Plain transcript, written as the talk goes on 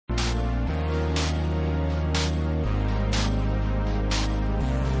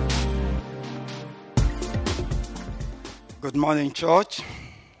Good morning, church.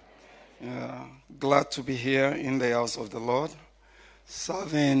 Glad to be here in the house of the Lord,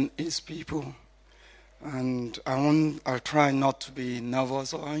 serving His people. And I'll try not to be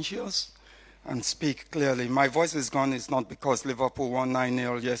nervous or anxious and speak clearly. My voice is gone. It's not because Liverpool won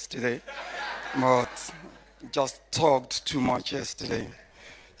 9-0 yesterday, but just talked too much yesterday.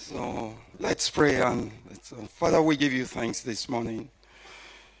 So let's pray. Father, we give you thanks this morning.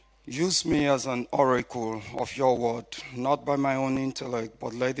 Use me as an oracle of your word, not by my own intellect,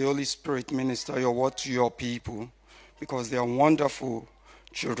 but let the Holy Spirit minister your word to your people, because they are wonderful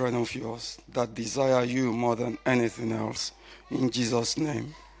children of yours that desire you more than anything else. In Jesus'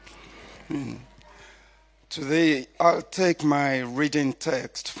 name. Today, I'll take my reading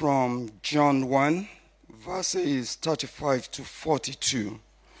text from John 1, verses 35 to 42.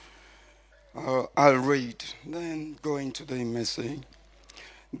 I'll read, then go into the message.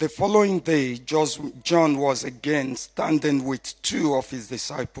 The following day, John was again standing with two of his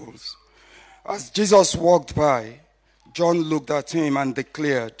disciples. As Jesus walked by, John looked at him and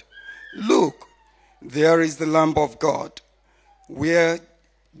declared, "Look, there is the Lamb of God."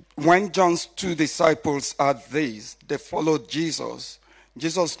 When John's two disciples heard this, they followed Jesus.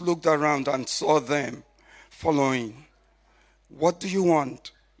 Jesus looked around and saw them following. "What do you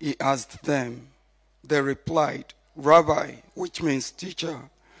want?" he asked them. They replied, "Rabbi," which means teacher,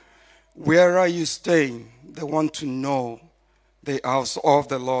 "where are you staying?" They want to know the house of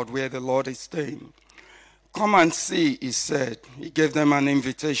the Lord, where the Lord is staying. "Come and see," he said. He gave them an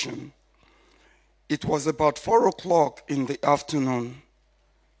invitation. It was about 4 o'clock in the afternoon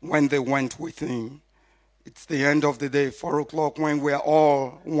when they went with him. It's the end of the day, 4 o'clock, when we're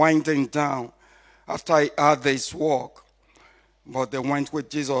all winding down after I had this walk. But they went with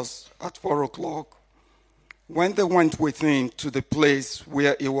Jesus at 4 o'clock. When they went with him to the place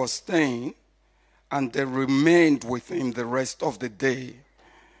where he was staying, and they remained with him the rest of the day,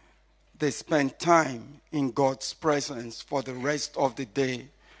 they spent time in God's presence for the rest of the day.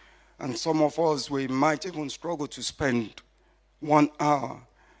 And some of us, we might even struggle to spend 1 hour,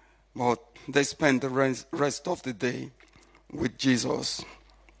 but they spent the rest of the day with Jesus.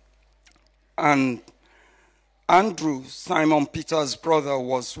 And Andrew, Simon Peter's brother,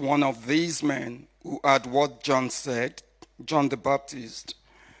 was one of these men who heard what John said, John the Baptist,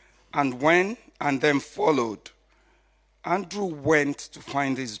 and then followed. Andrew went to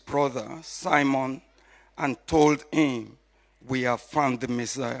find his brother Simon and told him, "We have found the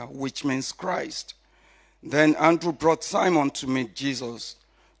Messiah," which means Christ. Then Andrew brought Simon to meet Jesus.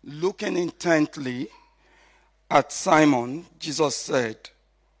 Looking intently at Simon, Jesus said,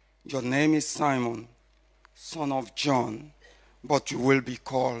 "Your name is Simon, son of John, but you will be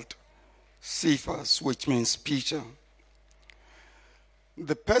called Cephas," which means Peter.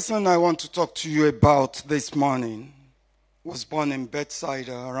 The person I want to talk to you about this morning was born in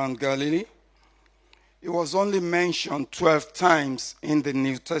Bethsaida around Galilee. He was only mentioned 12 times in the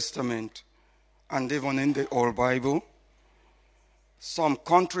New Testament and even in the Old Bible. Some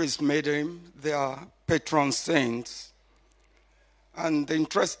countries made him their patron saint. And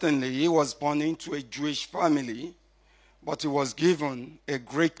interestingly, he was born into a Jewish family, but he was given a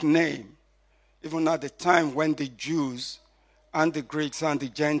Greek name, even at the time when the Jews and the Greeks and the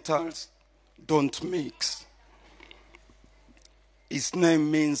Gentiles don't mix. His name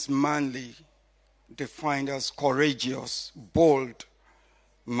means manly, defined as courageous, bold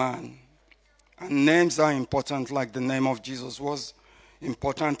man. And names are important, like the name of Jesus was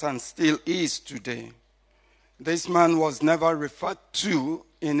important and still is today. This man was never referred to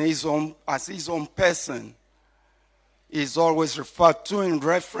as his own person. He's always referred to in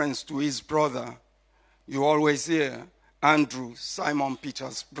reference to his brother. You always hear Andrew, Simon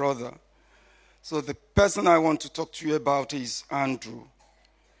Peter's brother. So the person I want to talk to you about is Andrew.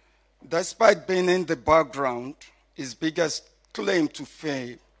 Despite being in the background, his biggest claim to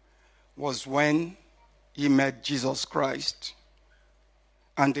fame was when he met Jesus Christ.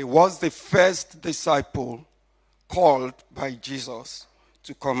 And he was the first disciple called by Jesus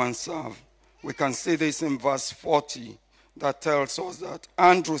to come and serve. We can see this in verse 40 that tells us that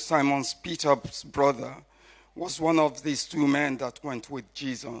Andrew, Simon Peter's brother, was one of these two men that went with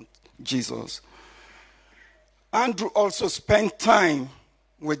Jesus. Andrew also spent time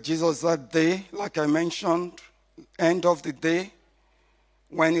with Jesus that day, like I mentioned, end of the day,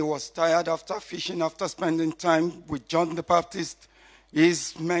 when he was tired after fishing, after spending time with John the Baptist,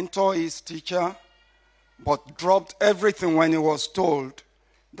 his mentor, his teacher, but dropped everything when he was told,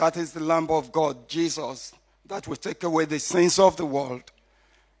 "That is the Lamb of God, Jesus, that will take away the sins of the world."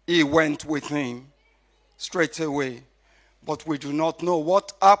 He went with him straight away. But we do not know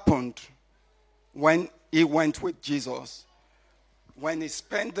what happened when he went with Jesus. when he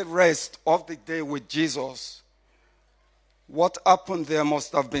spent the rest of the day with Jesus, what happened there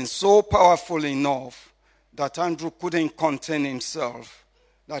must have been so powerful enough that Andrew couldn't contain himself,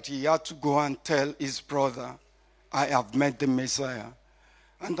 that he had to go and tell his brother, I have met the Messiah.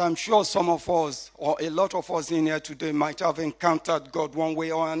 And I'm sure some of us, or a lot of us in here today, might have encountered God one way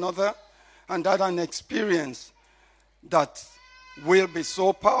or another, and had an experience that will be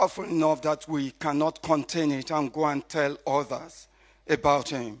so powerful enough that we cannot contain it and go and tell others about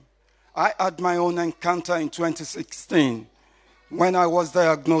him. I had my own encounter in 2016 when I was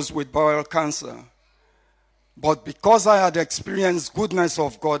diagnosed with bowel cancer. But because I had experienced goodness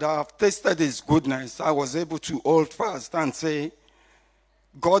of God, I have tasted his goodness, I was able to hold fast and say,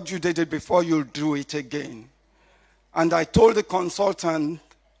 God, you did it before, you'll do it again. And I told the consultant,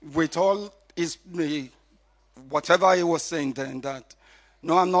 with all his, whatever he was saying then, that,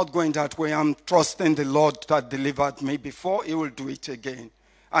 no, I'm not going that way. I'm trusting the Lord that delivered me before, he will do it again.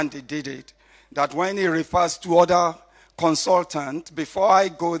 And he did it. That when he refers to other consultants, before I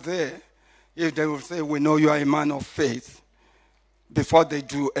go there, if they will say, we know you are a man of faith, before they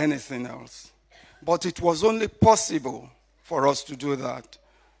do anything else. But it was only possible for us to do that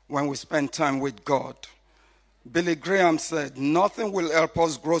when we spend time with God. Billy Graham said, nothing will help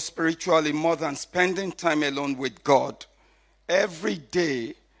us grow spiritually more than spending time alone with God. Every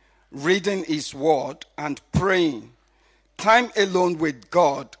day, reading his word and praying. Time alone with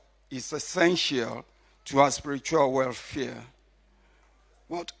God is essential to our spiritual welfare.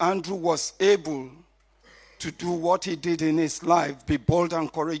 But Andrew was able to do what he did in his life, be bold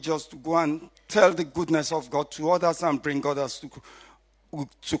and courageous to go and tell the goodness of God to others and bring others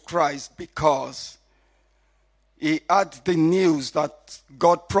to Christ, because he had the news that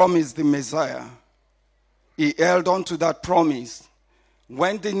God promised the Messiah. He held on to that promise.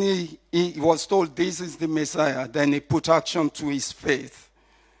 When he was told this is the Messiah, then he put action to his faith.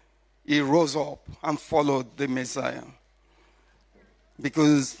 He rose up and followed the Messiah.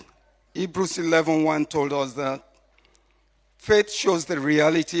 Because Hebrews 11:1 told us that faith shows the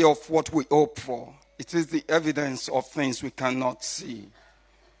reality of what we hope for. It is the evidence of things we cannot see.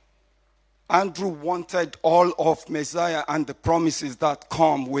 Andrew wanted all of Messiah and the promises that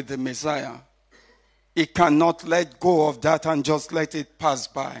come with the Messiah. He cannot let go of that and just let it pass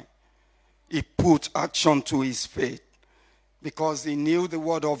by. He put action to his faith because he knew the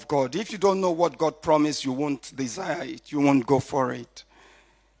word of God. If you don't know what God promised, you won't desire it. You won't go for it.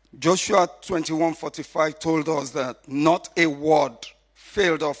 Joshua 21:45 told us that not a word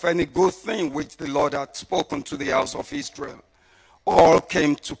failed of any good thing which the Lord had spoken to the house of Israel. All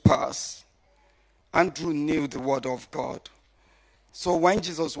came to pass. Andrew knew the word of God. So when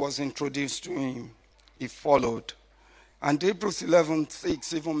Jesus was introduced to him, he followed. And Hebrews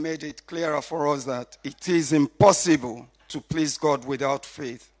 11:6 even made it clearer for us that it is impossible to please God without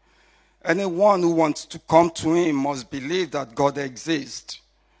faith. Anyone who wants to come to him must believe that God exists.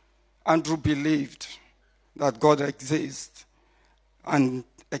 Andrew believed that God exists and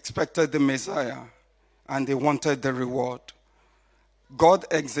expected the Messiah, and he wanted the reward. God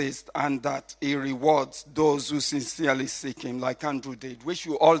exists and that he rewards those who sincerely seek him, like Andrew did. We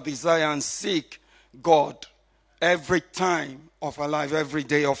should all desire and seek God every time of our life, every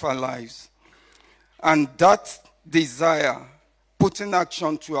day of our lives. And that desire, putting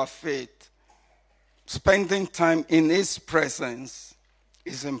action to our faith, spending time in his presence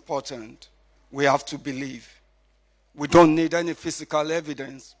is important. We have to believe. We don't need any physical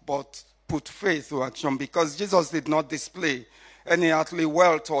evidence, but put faith to action, because Jesus did not display any earthly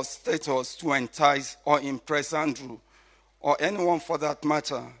wealth or status to entice or impress Andrew, or anyone for that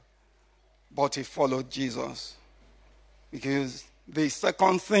matter, but he followed Jesus. Because the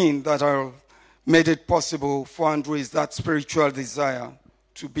second thing that made it possible for Andrew is that spiritual desire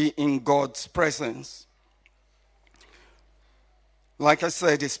to be in God's presence. Like I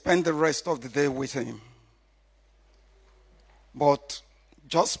said, he spent the rest of the day with him. But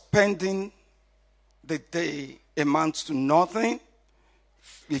just spending the day amounts to nothing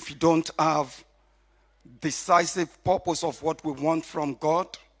if you don't have decisive purpose of what we want from God.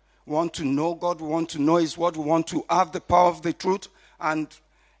 We want to know God, we want to know his word, we want to have the power of the truth and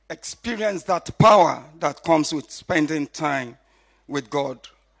experience that power that comes with spending time with God.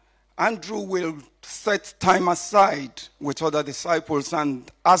 Andrew will set time aside with other disciples and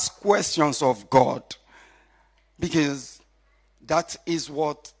ask questions of God, because that is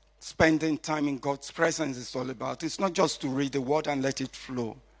what spending time in God's presence is all about. It's not just to read the word and let it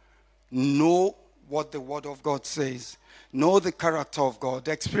flow. Know what the word of God says. Know the character of God.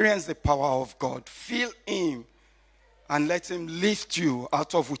 Experience the power of God. Feel him and let him lift you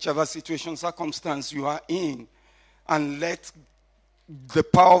out of whichever situation, circumstance you are in. And let the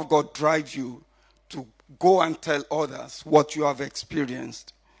power of God drive you to go and tell others what you have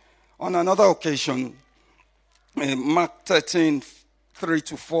experienced. On another occasion, Mark 13,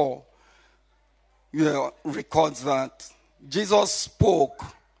 3-4, records that Jesus spoke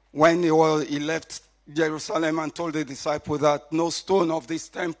when he left Jerusalem and told the disciples that no stone of this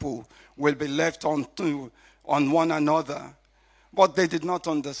temple will be left on one another. But they did not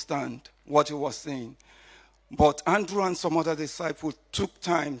understand what he was saying. But Andrew and some other disciples took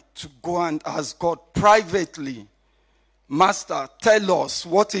time to go and ask God privately, Master, tell us,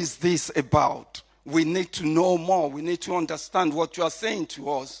 what is this about? We need to know more. We need to understand what you are saying to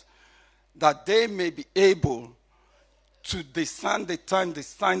us, that they may be able to discern the time,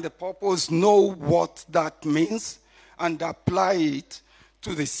 discern the purpose, know what that means, and apply it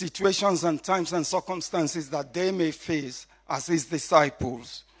to the situations and times and circumstances that they may face as his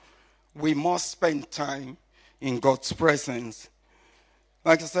disciples. We must spend time in God's presence.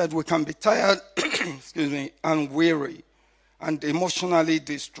 Like I said, we can be tired, and weary, and emotionally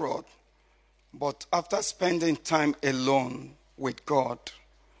distraught. But after spending time alone with God,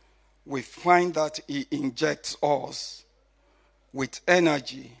 we find that he injects us with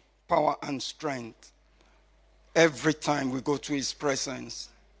energy, power, and strength every time we go to his presence,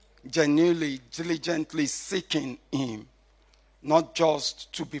 genuinely, diligently seeking him, not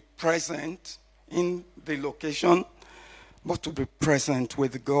just to be present in the location, but to be present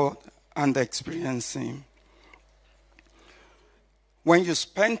with God and experience him. When you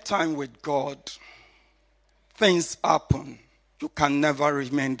spend time with God, things happen. You can never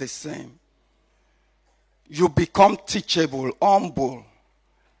remain the same. You become teachable, humble,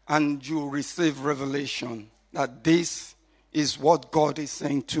 and you receive revelation that this is what God is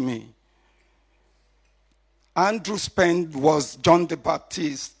saying to me. Andrew was John the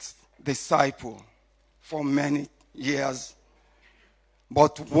Baptist's disciple for many years.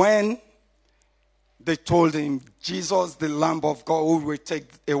 But when they told him, Jesus, the Lamb of God, who will take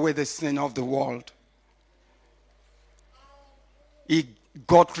away the sin of the world, he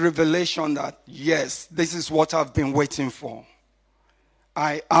got revelation that, yes, this is what I've been waiting for.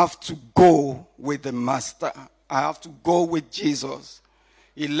 I have to go with the Master. I have to go with Jesus.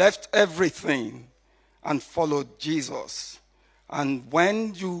 He left everything and followed Jesus. And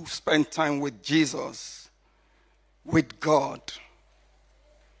when you spend time with Jesus, with God,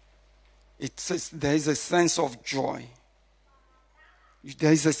 there is a sense of joy.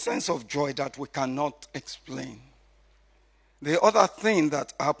 There is a sense of joy that we cannot explain. The other thing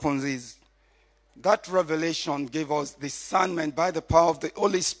that happens is that revelation gave us discernment by the power of the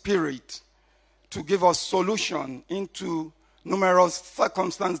Holy Spirit to give us solution into numerous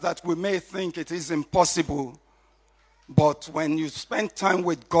circumstances that we may think it is impossible. But when you spend time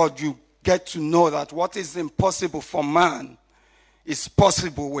with God, you get to know that what is impossible for man is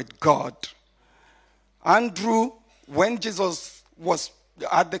possible with God. Andrew, when Jesus was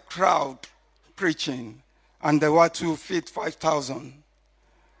at the crowd preaching, and there were to feed 5,000,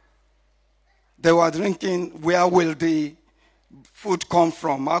 they were drinking, where will the food come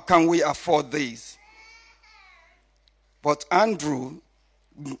from? How can we afford this? But Andrew,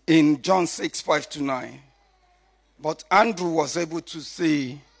 in John 6, 5-9, but Andrew was able to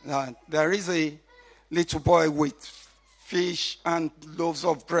see that there is a little boy with fish and loaves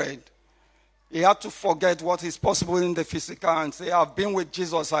of bread. He had to forget what is possible in the physical and say, I've been with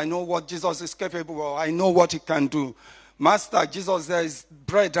Jesus. I know what Jesus is capable of. I know what he can do. Master, Jesus, there is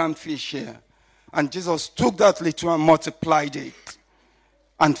bread and fish here. And Jesus took that little and multiplied it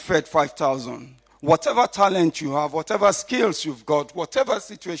and fed 5,000. Whatever talent you have, whatever skills you've got, whatever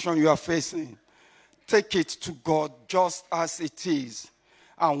situation you are facing, take it to God just as it is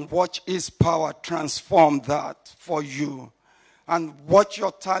and watch his power transform that for you. And watch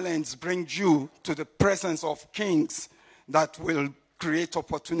your talents bring you to the presence of kings that will create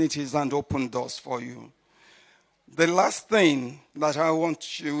opportunities and open doors for you. The last thing that I want to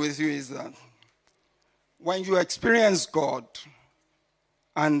share with you is that when you experience God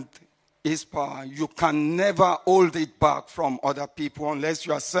and his power, you can never hold it back from other people unless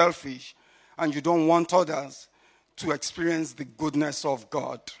you are selfish and you don't want others to experience the goodness of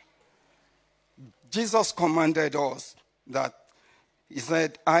God. Jesus commanded us that he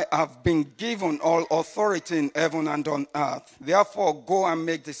said, I have been given all authority in heaven and on earth. Therefore, go and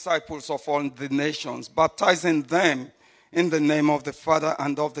make disciples of all the nations, baptizing them in the name of the Father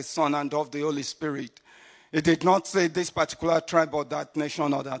and of the Son and of the Holy Spirit. It did not say this particular tribe or that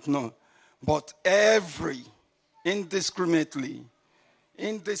nation or that, no. But every, indiscriminate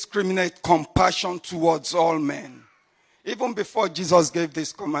compassion towards all men. Even before Jesus gave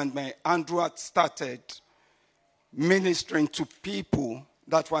this commandment, Andrew had started ministering to people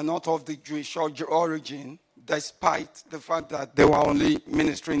that were not of the Jewish origin, despite the fact that they were only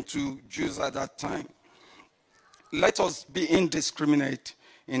ministering to Jews at that time. Let us be indiscriminate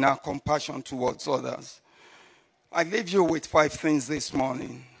in our compassion towards others. I leave you with 5 things this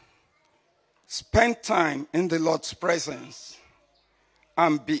morning. Spend time in the Lord's presence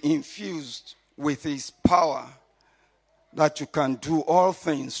and be infused with his power that you can do all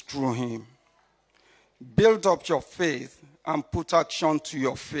things through him. Build up your faith and put action to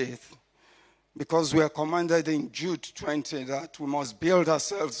your faith, because we are commanded in Jude 20 that we must build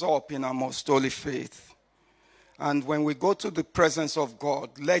ourselves up in our most holy faith. And when we go to the presence of God,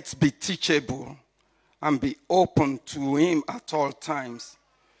 let's be teachable and be open to him at all times,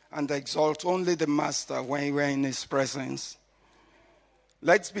 and exalt only the Master when we're in his presence.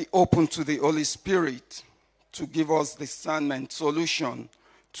 Let's be open to the Holy Spirit to give us discernment, solution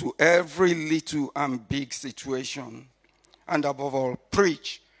to every little and big situation. And above all,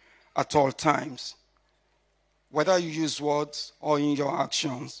 preach at all times. Whether you use words or in your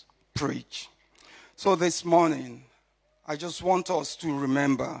actions, preach. So this morning, I just want us to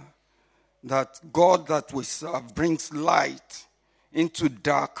remember that God that we serve brings light into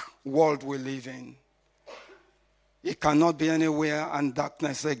dark world we live in. It cannot be anywhere and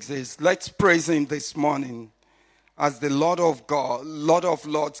darkness exists. Let's praise him this morning as the Lord of God, Lord of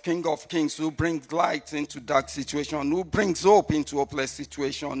Lords, King of Kings, who brings light into dark situation, who brings hope into hopeless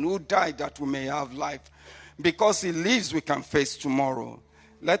situation, who died that we may have life. Because he lives, we can face tomorrow.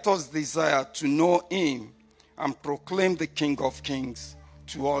 Let us desire to know him and proclaim the King of Kings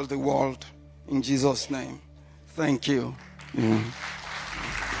to all the world. In Jesus' name, thank you.